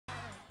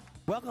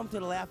Welcome to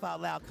the Laugh Out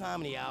Loud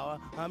Comedy Hour.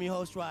 I'm your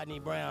host, Rodney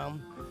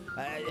Brown.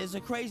 It's a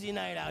crazy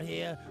night out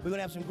here. We're going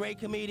to have some great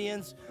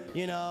comedians,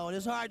 you know, and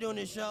it's hard doing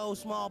this show,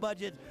 small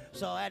budget,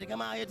 so I had to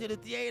come out here to the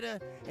theater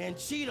and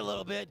cheat a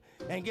little bit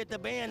and get the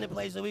band to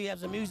play so we have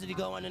some music to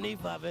go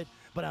underneath of it,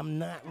 but I'm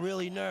not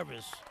really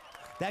nervous.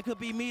 That could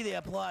be me they're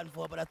applauding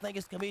for, but I think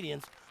it's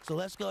comedians, so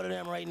let's go to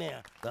them right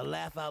now. The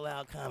Laugh Out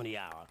Loud Comedy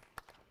Hour.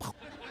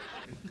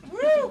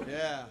 Woo!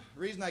 Yeah. The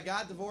reason I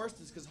got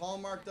divorced is because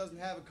Hallmark doesn't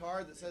have a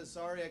card that says,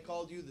 sorry, I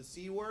called you the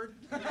C word.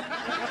 Yeah,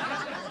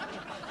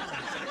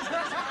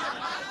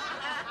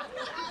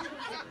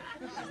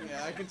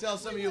 I can tell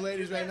some of you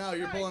ladies right now,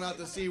 you're pulling out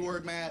the C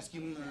word mask.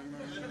 You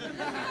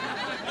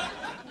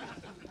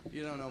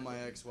don't know my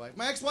ex-wife.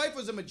 My ex-wife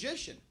was a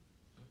magician.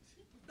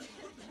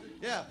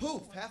 Yeah,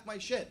 poof, half my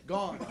shit,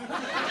 gone.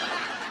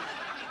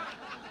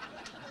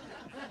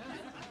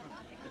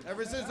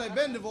 Ever since I've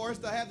been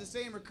divorced, I have the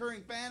same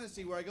recurring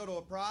fantasy where I go to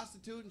a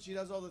prostitute and she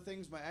does all the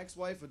things my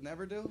ex-wife would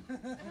never do.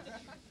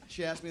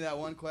 She asked me that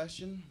one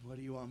question, what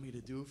do you want me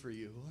to do for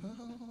you?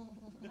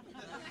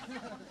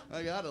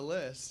 I got a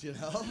list, you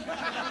know.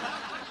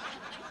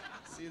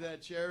 See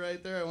that chair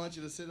right there? I want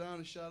you to sit down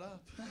and shut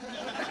up.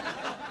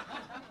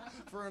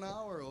 For an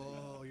hour,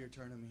 oh, you're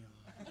turning me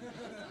on.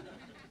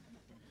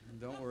 And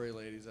don't worry,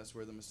 ladies, that's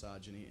where the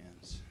misogyny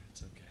ends.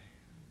 It's okay.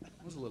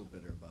 I was a little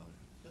bitter about it.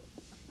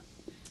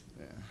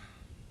 Yeah.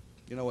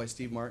 You know why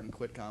Steve Martin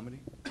quit comedy?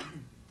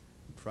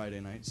 Friday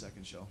night,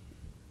 second show.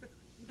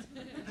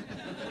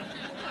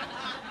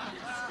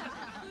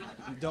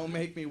 Don't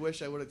make me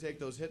wish I would have taken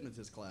those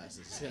hypnotist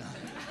classes.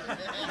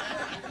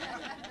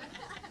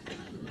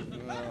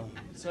 You know?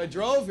 So I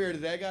drove here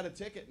today. I got a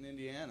ticket in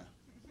Indiana.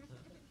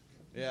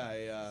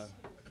 Yeah,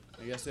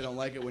 I guess they don't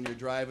like it when you're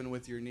driving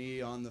with your knee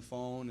on the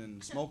phone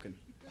and smoking.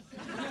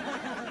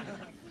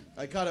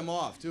 I cut him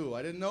off, too.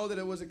 I didn't know that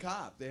it was a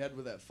cop. They had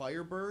with that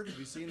Firebird. Have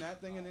you seen that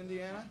thing in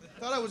Indiana?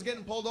 Thought I was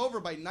getting pulled over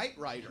by Knight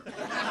Rider.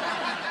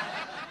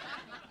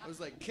 I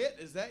was like, Kit,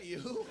 is that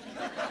you?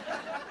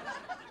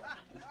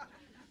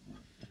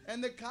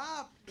 And the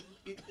cop,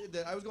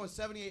 I was going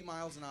 78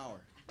 miles an hour.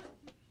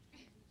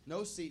 No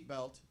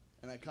seatbelt,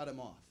 and I cut him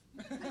off.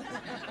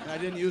 And I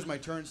didn't use my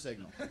turn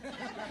signal.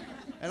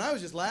 And I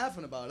was just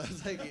laughing about it. I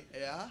was like,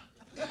 yeah?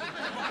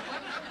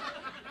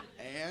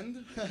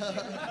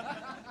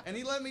 And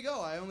he let me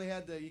go. I only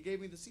had he gave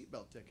me the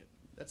seatbelt ticket.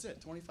 That's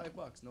it,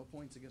 $25. No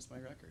points against my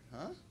record.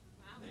 Huh?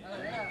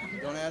 Wow.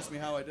 Don't ask me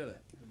how I did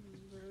it.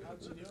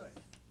 How'd you do it?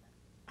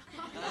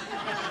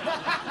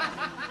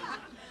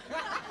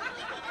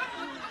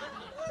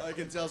 I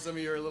can tell some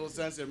of you are a little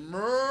sensitive.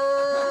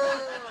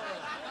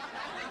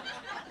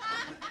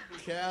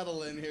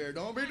 Cattle in here.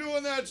 Don't be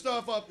doing that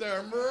stuff up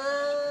there.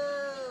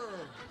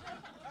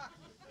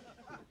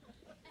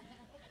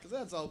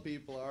 That's all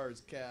people are,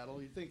 is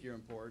cattle. You think you're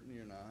important,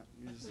 you're not.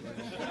 You're just like,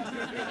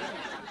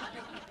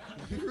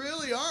 you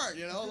really aren't,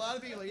 you know. A lot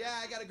of people are,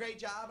 yeah, I got a great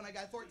job and I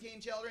got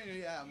 14 children.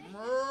 Yeah,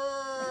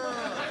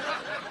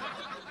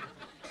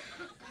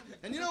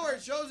 And you know where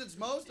it shows its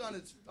most on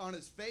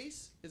its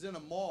face is in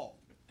a mall.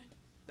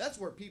 That's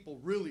where people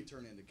really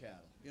turn into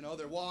cattle. You know,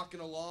 they're walking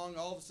along,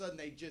 all of a sudden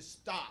they just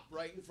stop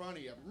right in front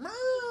of you.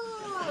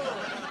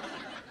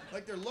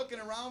 Like they're looking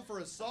around for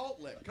a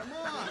salt lick. Come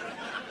on.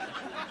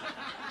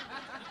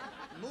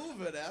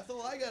 Move it,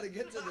 Ethel. I got to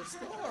get to the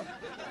store.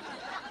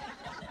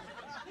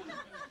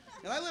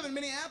 And I live in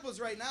Minneapolis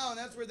right now, and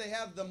that's where they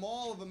have the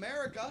Mall of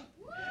America.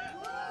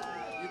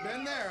 You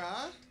been there,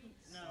 huh?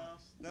 No.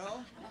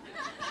 No?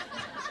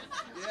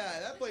 Yeah,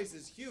 that place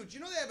is huge. You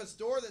know they have a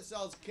store that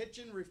sells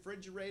kitchen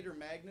refrigerator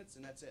magnets,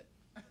 and that's it.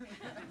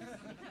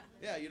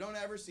 Yeah, you don't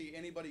ever see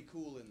anybody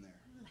cool in there.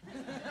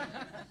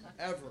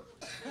 Ever.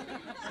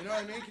 You know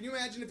what I mean? Can you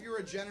imagine if you were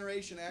a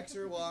Generation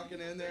Xer walking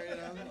in there, you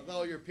know, with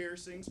all your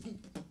piercings?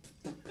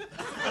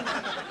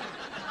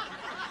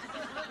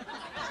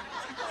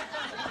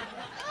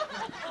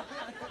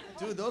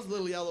 Dude, those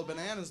little yellow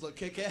bananas look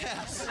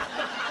kick-ass.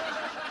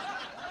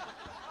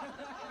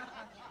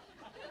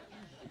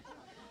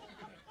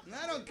 And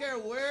I don't care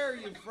where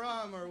you're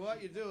from or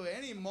what you do,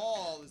 any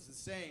mall is the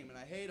same, and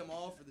I hate them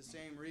all for the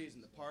same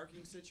reason. The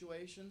parking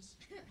situations.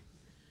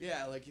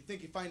 Yeah, like you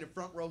think you find a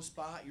front row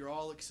spot, you're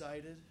all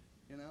excited,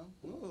 you know?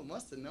 Ooh,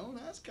 must have known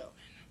I was coming.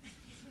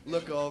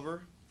 Look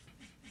over.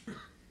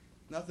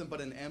 Nothing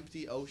but an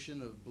empty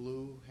ocean of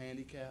blue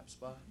handicap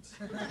spots.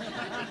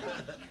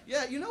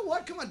 Yeah, you know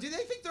what? Come on, do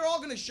they think they're all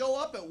going to show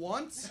up at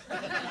once?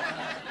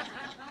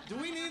 Do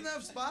we need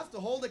enough spots to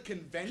hold a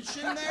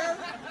convention there?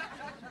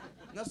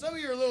 Now, some of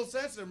you are a little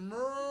sensitive.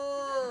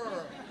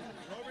 Mrrr.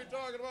 Don't be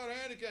talking about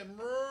handicap.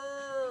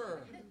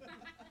 Mrrr.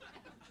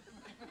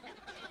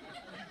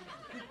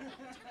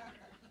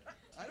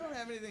 I don't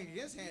have anything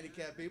against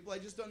handicapped people. I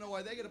just don't know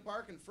why they get to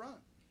park in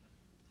front.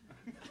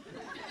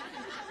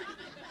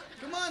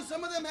 Come on,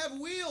 some of them have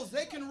wheels.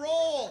 They can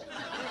roll.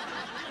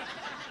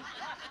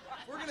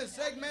 If we're going to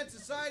segment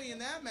society in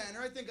that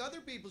manner, I think other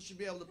people should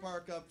be able to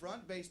park up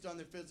front based on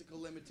their physical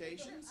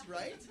limitations,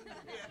 right?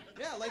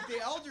 Yeah, like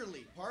the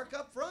elderly. Park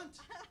up front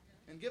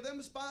and give them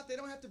a spot they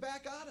don't have to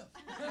back out of.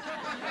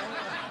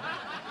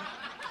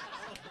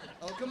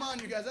 come on,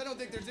 you guys. I don't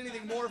think there's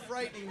anything more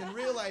frightening than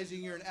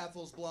realizing you're in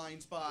Ethel's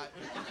blind spot.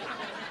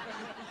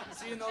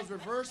 Seeing those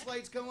reverse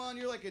lights come on,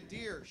 you're like a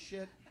deer.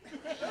 Shit.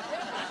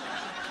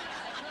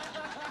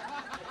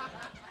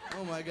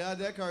 Oh my God,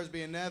 that car's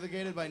being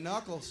navigated by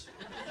Knuckles.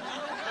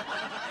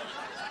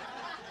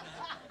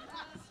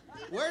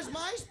 Where's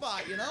my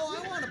spot, you know?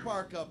 I want to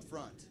park up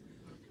front.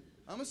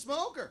 I'm a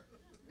smoker.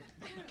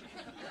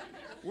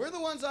 We're the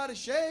ones out of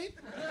shape.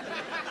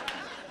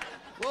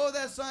 What would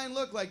that sign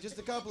look like? Just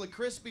a couple of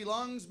crispy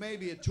lungs,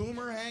 maybe a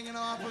tumor hanging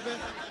off of it?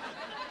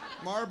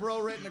 Marlboro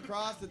written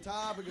across the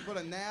top. We could put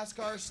a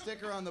NASCAR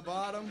sticker on the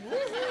bottom.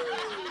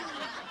 Woo-hoo!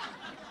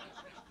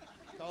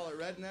 Call it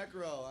Redneck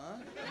Row, huh?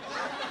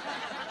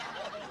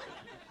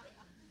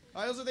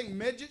 I also think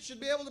midgets should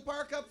be able to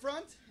park up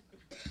front.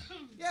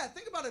 Yeah,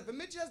 think about it. If a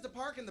midget has to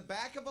park in the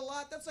back of a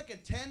lot, that's like a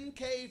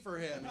 10K for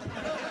him.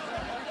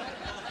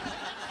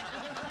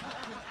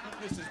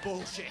 This is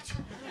bullshit.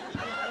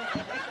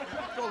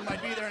 Told him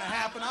I'd be there in a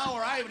half an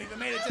hour. I haven't even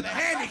made it to the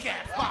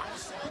handicap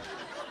box.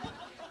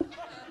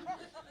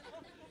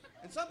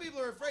 And some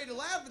people are afraid to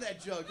laugh at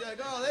that joke. They're like,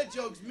 oh, that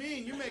joke's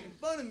mean. You're making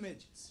fun of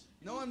midgets.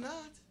 No, I'm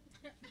not.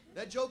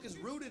 That joke is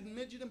rooted in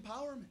midget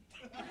empowerment.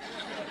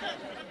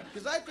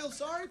 Because I feel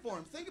sorry for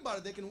them. Think about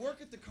it. They can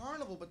work at the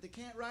carnival, but they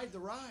can't ride the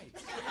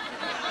rides.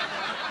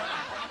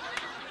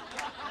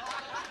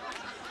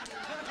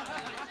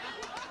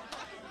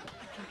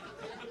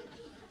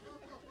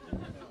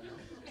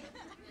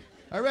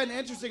 I read an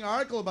interesting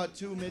article about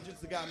two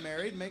midgets that got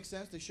married. Makes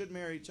sense. They should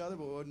marry each other,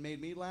 but what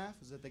made me laugh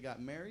is that they got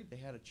married, they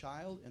had a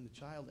child, and the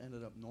child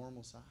ended up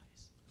normal size.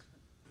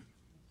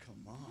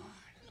 Come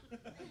on.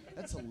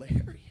 That's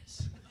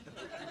hilarious.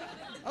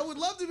 I would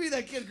love to be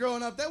that kid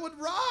growing up. That would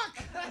rock.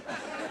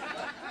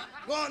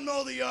 Go on and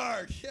mow the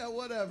yard. Yeah,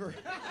 whatever.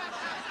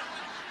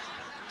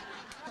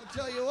 I'll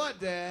tell you what,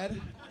 Dad.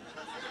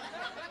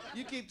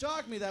 You keep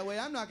talking to me that way,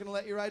 I'm not going to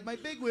let you ride my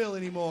big wheel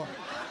anymore.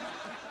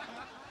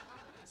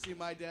 See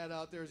my dad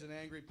out there as an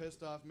angry,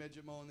 pissed off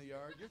midget mowing the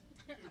yard. You're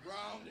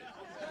grounded.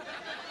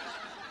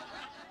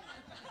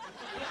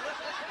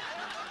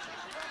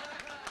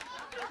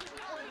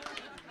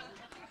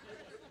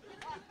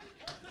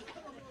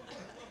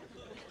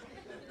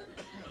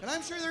 And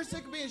I'm sure they're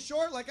sick of being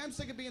short like I'm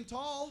sick of being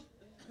tall.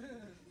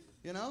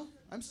 You know?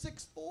 I'm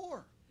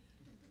 6'4".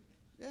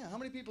 Yeah, how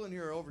many people in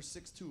here are over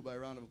 6'2" by a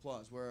round of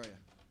applause? Where are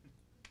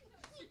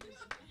you?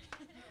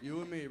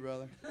 You and me,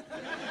 brother.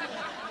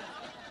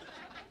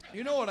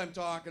 You know what I'm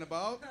talking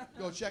about.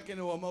 Go check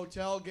into a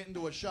motel, get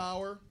into a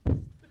shower.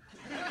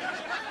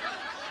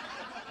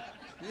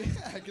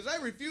 Yeah, because I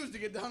refuse to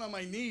get down on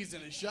my knees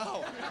in a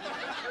shower.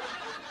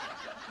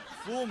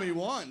 Fool me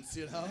once,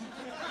 you know.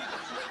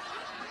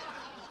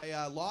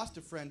 I lost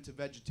a friend to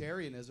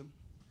vegetarianism.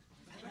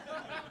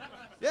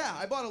 Yeah,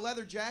 I bought a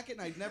leather jacket,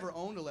 and I'd never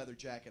owned a leather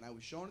jacket. I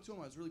was showing it to him.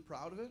 I was really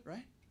proud of it, right?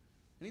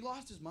 And he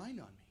lost his mind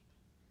on me.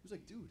 He was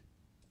like, dude,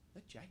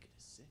 that jacket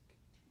is sick.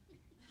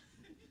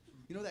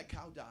 You know that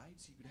cow died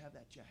so you could have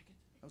that jacket?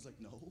 I was like,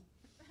 no.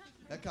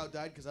 That cow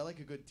died because I like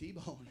a good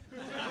T-bone.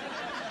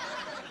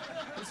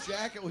 This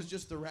jacket was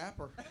just the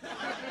wrapper.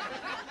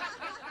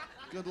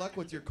 Good luck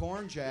with your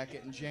corn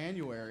jacket in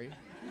January.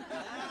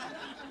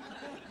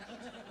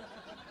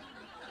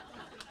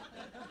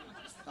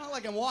 It's not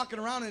like I'm walking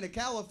around in a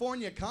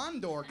California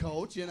condor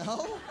coat, you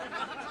know?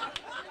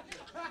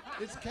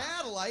 It's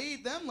cattle. I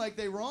eat them like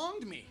they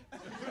wronged me.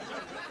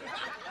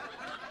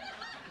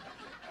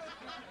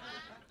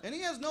 And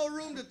he has no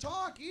room to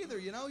talk either,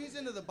 you know? He's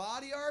into the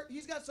body art.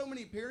 He's got so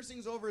many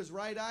piercings over his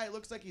right eye, it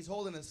looks like he's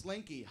holding a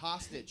slinky,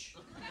 hostage.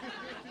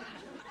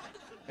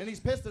 And he's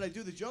pissed that I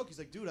do the joke. He's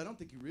like, dude, I don't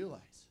think you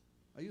realize.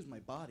 I use my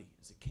body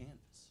as a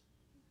canvas.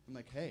 I'm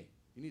like, hey,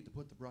 you need to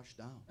put the brush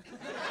down.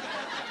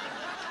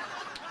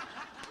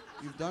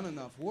 You've done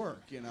enough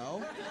work, you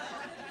know?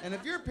 And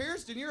if you're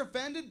pierced and you're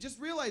offended,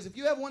 just realize if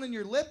you have one in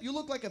your lip, you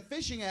look like a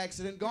fishing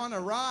accident gone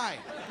awry.